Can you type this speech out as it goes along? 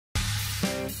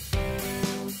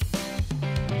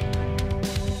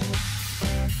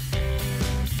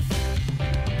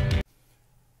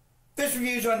Here's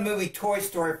reviews on the movie Toy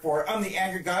Story 4. I'm the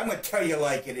Angry Guy. I'm going to tell you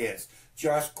like it is.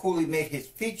 Josh Cooley made his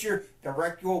feature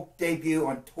directorial debut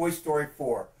on Toy Story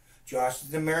 4. Josh is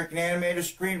an American animator,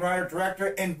 screenwriter,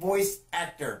 director, and voice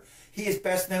actor. He is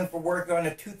best known for working on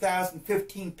the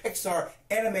 2015 Pixar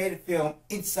animated film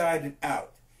Inside and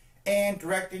Out, and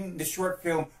directing the short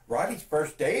film Roddy's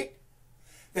First Date.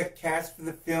 The cast for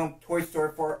the film Toy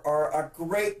Story 4 are a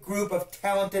great group of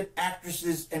talented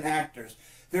actresses and actors.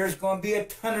 There's going to be a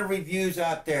ton of reviews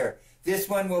out there. This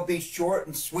one will be short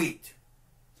and sweet.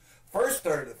 First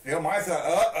third of the film, I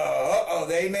thought,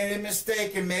 they made a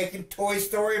mistake in making Toy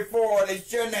Story 4. They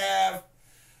shouldn't have.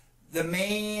 The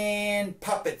main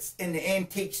puppets in the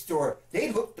antique store,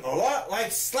 they looked a lot like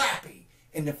Slappy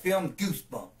in the film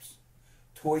Goosebumps.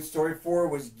 Toy Story 4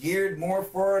 was geared more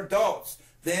for adults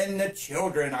than the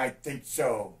children, I think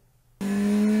so.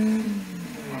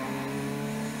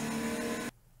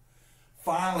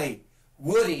 Finally,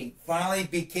 Woody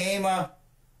became a...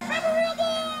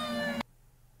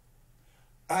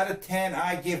 Out of 10,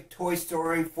 I give Toy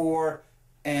Story 4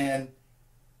 an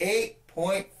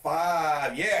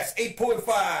 8.5. Yes,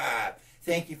 8.5.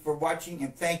 Thank you for watching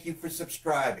and thank you for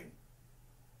subscribing.